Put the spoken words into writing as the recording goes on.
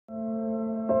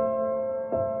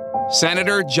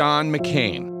Senator John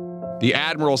McCain, the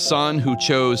admiral's son who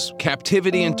chose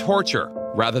captivity and torture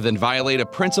rather than violate a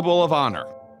principle of honor.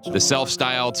 The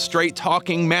self-styled,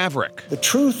 straight-talking maverick. The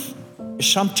truth is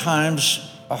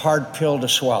sometimes a hard pill to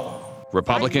swallow.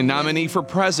 Republican nominee for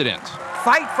president.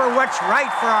 Fight for what's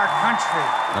right for our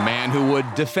country. A man who would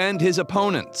defend his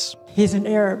opponents. He's an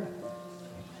Arab.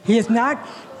 He is not.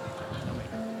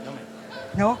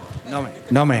 No?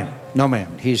 No,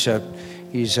 ma'am. He's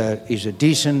a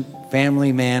decent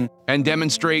family man. And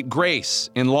demonstrate grace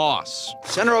in loss.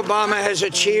 Senator Obama has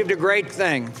achieved a great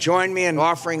thing. Join me in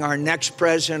offering our next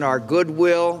president our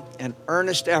goodwill and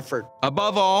earnest effort.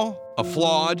 Above all, a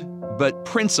flawed but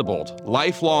principled,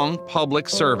 lifelong public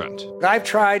servant. I've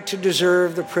tried to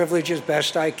deserve the privilege as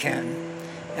best I can,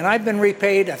 and I've been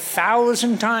repaid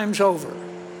 1,000 times over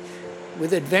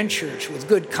with adventures, with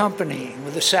good company,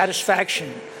 with the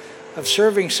satisfaction of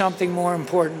serving something more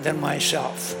important than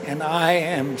myself. And I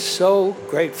am so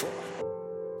grateful.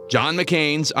 John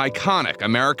McCain's iconic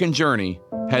American journey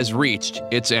has reached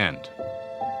its end.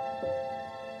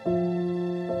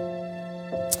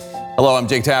 Hello, I'm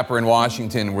Jake Tapper in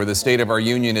Washington, where the state of our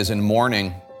union is in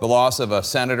mourning. The loss of a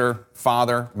senator,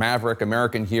 father, maverick,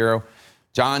 American hero,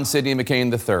 John Sidney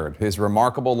McCain III. His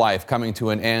remarkable life coming to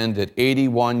an end at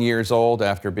 81 years old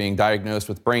after being diagnosed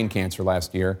with brain cancer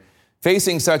last year.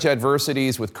 Facing such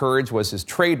adversities with courage was his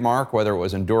trademark, whether it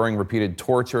was enduring repeated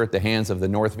torture at the hands of the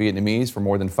North Vietnamese for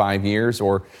more than 5 years,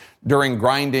 or during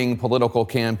grinding political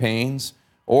campaigns,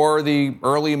 or the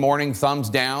early morning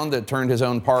thumbs down that turned his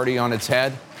own party on its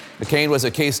head. McCain was a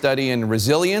case study in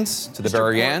resilience to the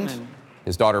very end.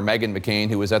 His daughter, Meghan McCain,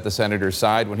 who was at the senator's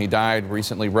side when he died,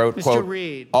 recently wrote, quote,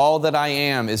 "All that I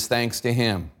am is thanks to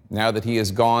him. Now that he is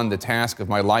gone, the task of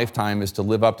my lifetime is to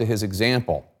live up to his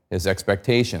example, his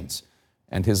expectations,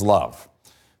 and his love."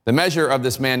 The measure of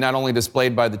this man not only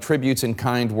displayed by the tributes and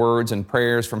kind words and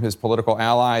prayers from his political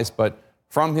allies, but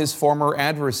from his former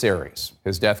adversaries,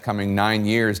 his death coming 9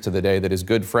 years to the day that his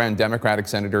good friend, Democratic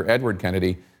Senator Edward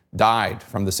Kennedy, died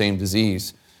from the same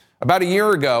disease. About a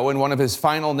year ago, in one of his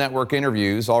final network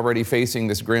interviews, already facing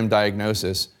this grim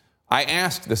diagnosis, I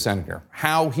asked the senator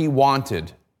how he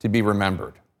wanted to be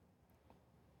remembered.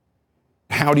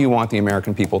 How do you want the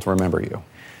American people to remember you?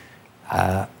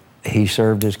 He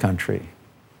served his country,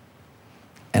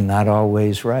 and not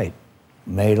always right.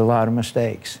 Made a lot of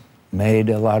mistakes, made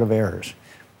a lot of errors,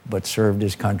 but served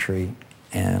his country,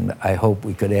 and I hope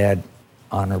we could add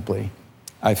honorably.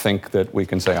 I think that we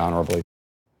can say honorably.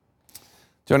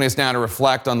 Joining us now to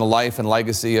reflect on the life and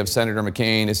legacy of Senator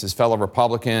McCain is his fellow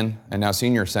Republican and now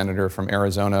senior senator from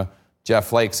Arizona, Jeff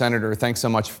Flake. Senator, thanks so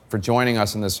much for joining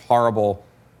us in this horrible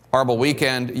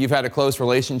weekend. You've had a close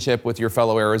relationship with your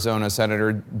fellow Arizona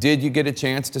senator. Did you get a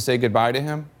chance to say goodbye to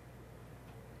him?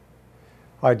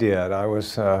 I did. I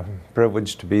was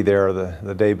privileged to be there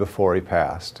the day before he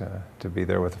passed, to be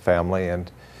there with the family, and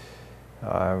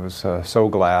I was so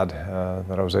glad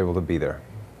that I was able to be there.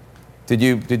 Did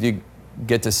you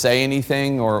get to say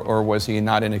anything, or was he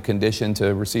not in a condition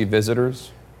to receive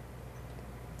visitors?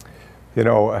 You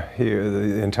know,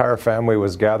 the entire family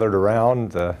was gathered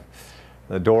around.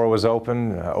 The door was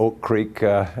open, Oak Creek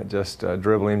just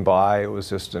dribbling by. It was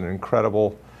just an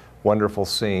incredible, wonderful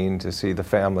scene to see the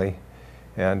family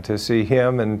and to see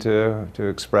him and to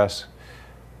express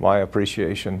my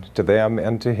appreciation to them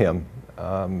and to him.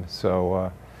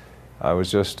 So I was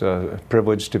just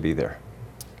privileged to be there.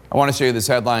 I want to show you this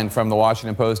headline from the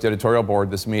Washington Post editorial board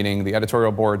this meeting. The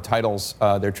editorial board titles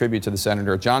their tribute to the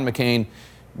senator, John McCain,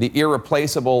 the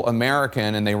irreplaceable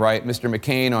American, and they write, Mr.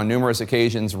 McCain on numerous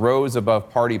occasions rose above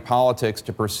party politics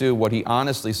to pursue what he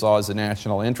honestly saw as a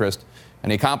national interest,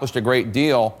 and he accomplished a great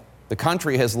deal. The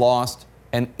country has lost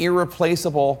an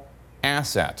irreplaceable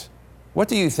asset. What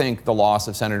do you think the loss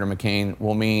of Senator McCain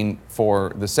will mean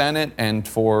for the Senate and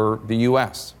for the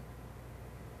U.S.?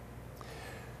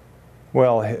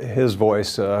 Well, his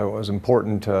voice was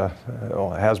important,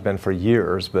 well, it has been for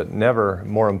years, but never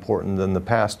more important than the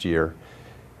past year.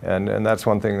 And that's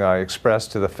one thing that I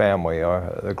expressed to the family,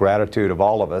 the gratitude of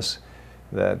all of us,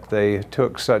 that they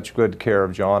took such good care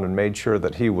of John and made sure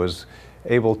that he was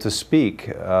able to speak,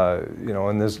 you know,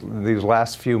 in these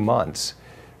last few months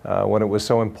when it was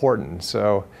so important.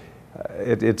 So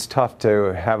it's tough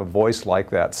to have a voice like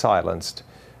that silenced,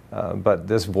 but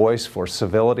this voice for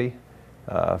civility,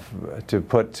 to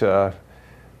put you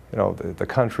know, the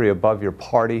country above your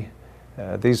party,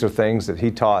 these are things that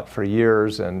he taught for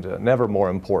years and never more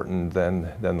important than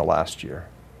the last year.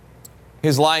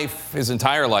 His life, his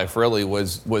entire life really,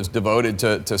 was devoted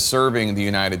to serving the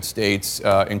United States,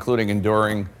 including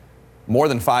enduring more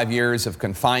than 5 years of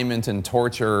confinement and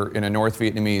torture in a North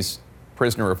Vietnamese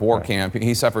prisoner of war camp.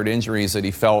 He suffered injuries that he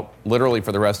felt literally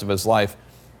for the rest of his life.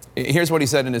 Here's what he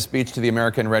said in his speech to the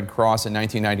American Red Cross in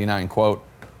 1999, quote,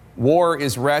 "War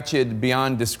is wretched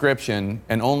beyond description,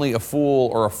 and only a fool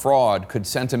or a fraud could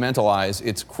sentimentalize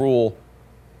its cruel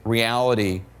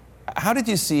reality." How did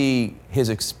you see his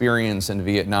experience in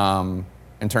Vietnam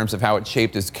in terms of how it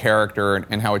shaped his character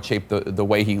and how it shaped the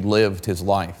way he lived his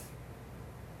life?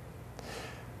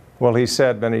 Well, he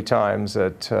said many times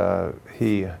that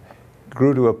he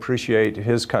grew to appreciate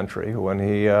his country when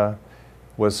he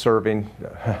was serving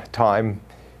time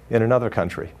in another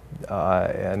country.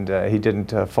 And he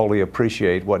didn't fully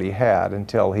appreciate what he had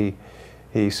until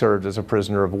he served as a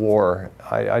prisoner of war.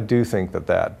 I do think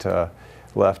that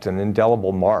left an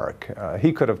indelible mark.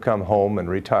 He could have come home and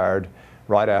retired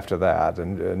right after that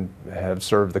and have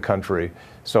served the country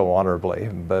so honorably.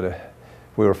 But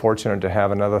we were fortunate to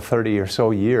have another 30 or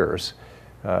so years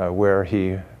where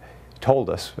he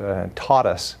told us and taught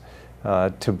us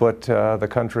to put the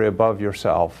country above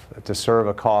yourself, to serve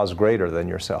a cause greater than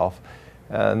yourself.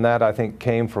 And that, I think,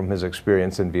 came from his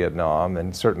experience in Vietnam,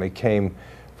 and certainly came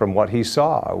from what he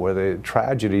saw, were the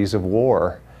tragedies of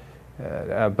war.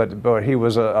 But he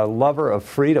was a lover of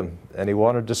freedom, and he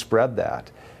wanted to spread that,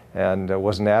 and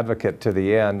was an advocate to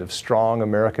the end of strong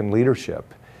American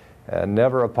leadership, and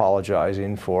never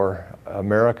apologizing for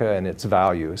America and its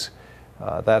values.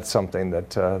 That's something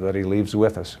that he leaves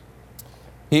with us.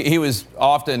 He was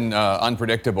often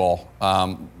unpredictable.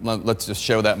 Let's just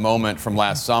show that moment from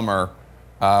last summer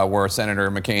where Senator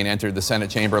McCain entered the Senate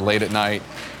chamber late at night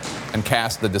and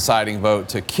cast the deciding vote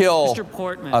to kill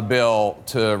a bill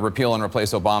to repeal and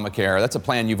replace Obamacare. That's a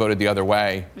plan you voted the other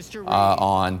way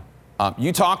on.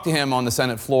 You talked to him on the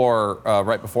Senate floor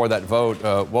right before that vote.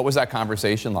 What was that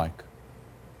conversation like?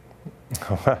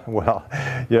 Well,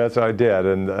 yes, I did.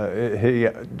 And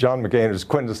John McCain is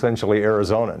quintessentially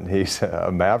Arizonan. He's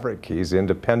a maverick. He's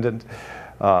independent.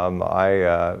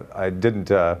 I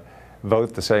didn't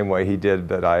vote the same way he did,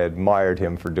 but I admired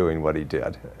him for doing what he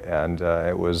did. And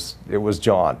it was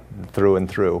John through and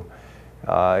through.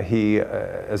 He,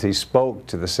 as he spoke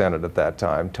to the Senate at that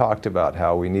time, talked about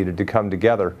how we needed to come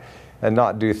together and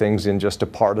not do things in just a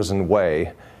partisan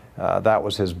way. That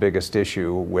was his biggest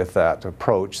issue with that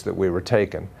approach that we were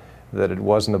taking, that it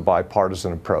wasn't a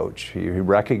bipartisan approach. He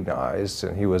recognized,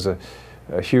 and he was a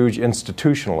huge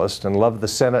institutionalist and loved the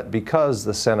Senate because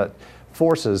the Senate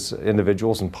forces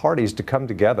individuals and parties to come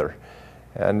together.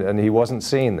 And he wasn't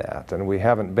seeing that, and we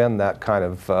haven't been that kind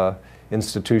of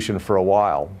institution for a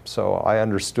while. So I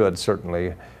understood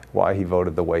certainly why he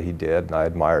voted the way he did, and I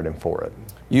admired him for it.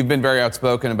 You've been very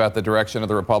outspoken about the direction of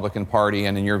the Republican Party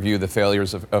and, in your view, the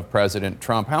failures of President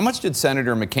Trump. How much did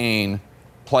Senator McCain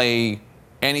play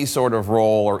any sort of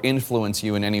role or influence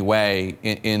you in any way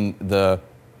in the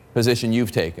position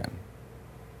you've taken?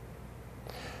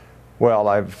 Well,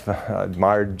 I've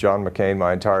admired John McCain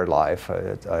my entire life.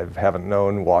 I haven't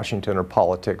known Washington or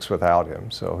politics without him,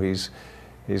 so he's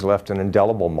left an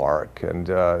indelible mark, and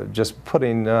just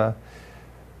putting the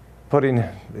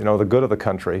good of the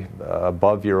country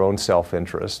above your own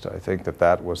self-interest. I think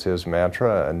that was his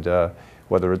mantra, and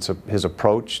whether it's his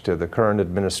approach to the current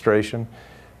administration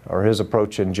or his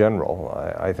approach in general,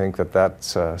 I think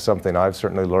that's something I've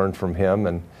certainly learned from him,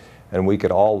 and we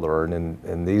could all learn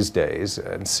in these days.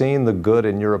 And seeing the good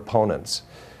in your opponents,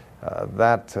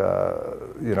 the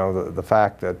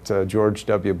fact that George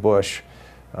W. Bush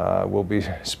will be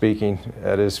speaking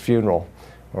at his funeral,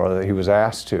 or that he was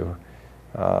asked to,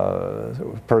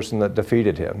 person that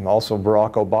defeated him, also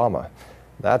Barack Obama.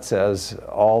 That says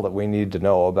all that we need to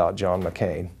know about John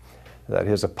McCain, that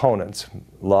his opponents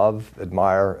love,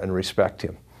 admire, and respect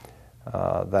him.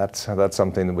 That's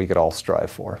something that we could all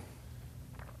strive for.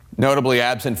 Notably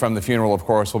absent from the funeral, of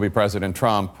course, will be President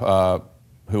Trump,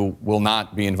 who will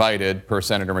not be invited per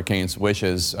Senator McCain's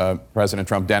wishes. President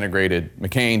Trump denigrated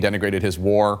McCain, denigrated his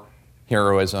war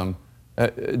heroism.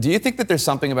 Do you think that there's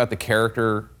something about the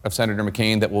character of Senator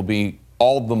McCain that will be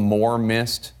all the more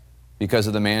missed because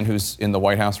of the man who's in the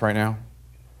White House right now?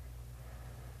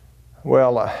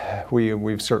 Well,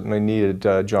 we've certainly needed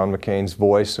John McCain's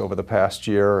voice over the past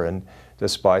year, and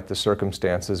despite the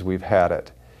circumstances, we've had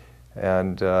it.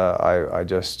 And I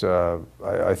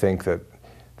think that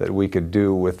we could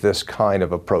do with this kind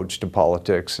of approach to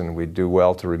politics, and we'd do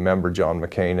well to remember John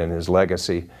McCain and his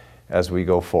legacy as we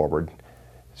go forward.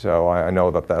 So I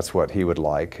know that that's what he would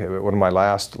like. One of my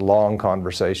last long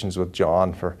conversations with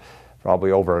John for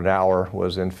probably over an hour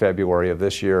was in February of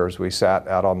this year, as we sat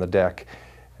out on the deck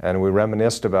and we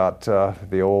reminisced about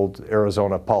the old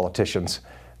Arizona politicians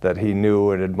that he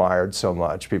knew and admired so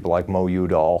much, people like Mo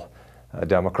Udall, a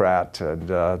Democrat, and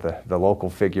the local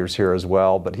figures here as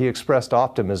well. But he expressed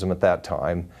optimism at that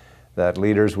time that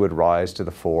leaders would rise to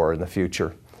the fore in the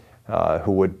future,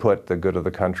 who would put the good of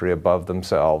the country above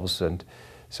themselves. And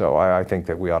so I think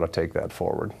that we ought to take that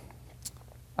forward.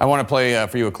 I want to play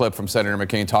for you a clip from Senator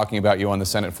McCain talking about you on the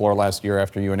Senate floor last year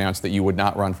after you announced that you would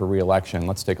not run for re-election.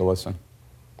 Let's take a listen.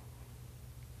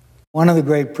 One of the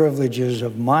great privileges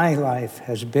of my life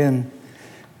has been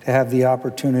to have the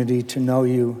opportunity to know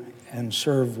you and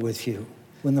serve with you.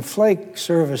 When the Flake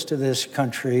service to this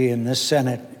country and this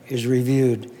Senate is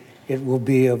reviewed, it will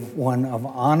be one of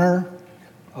honor,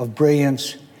 of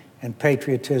brilliance, and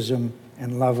patriotism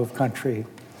and love of country.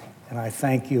 And I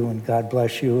thank you, and God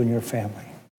bless you and your family.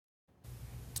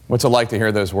 What's it like to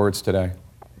hear those words today?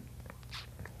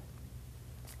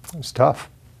 It's tough.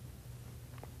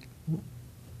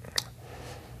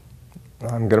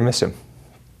 I'm going to miss him.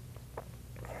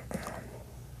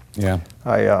 Yeah.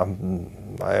 I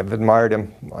have admired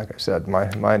him, like I said,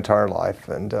 my entire life,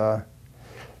 and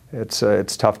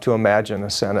it's tough to imagine a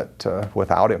Senate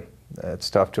without him. It's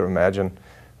tough to imagine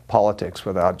politics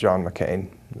without John McCain,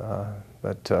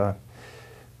 but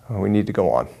we need to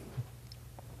go on.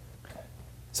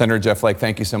 Senator Jeff Flake,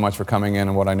 thank you so much for coming in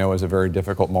on what I know is a very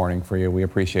difficult morning for you. We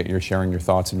appreciate your sharing your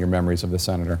thoughts and your memories of the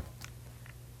senator.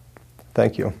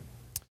 Thank you.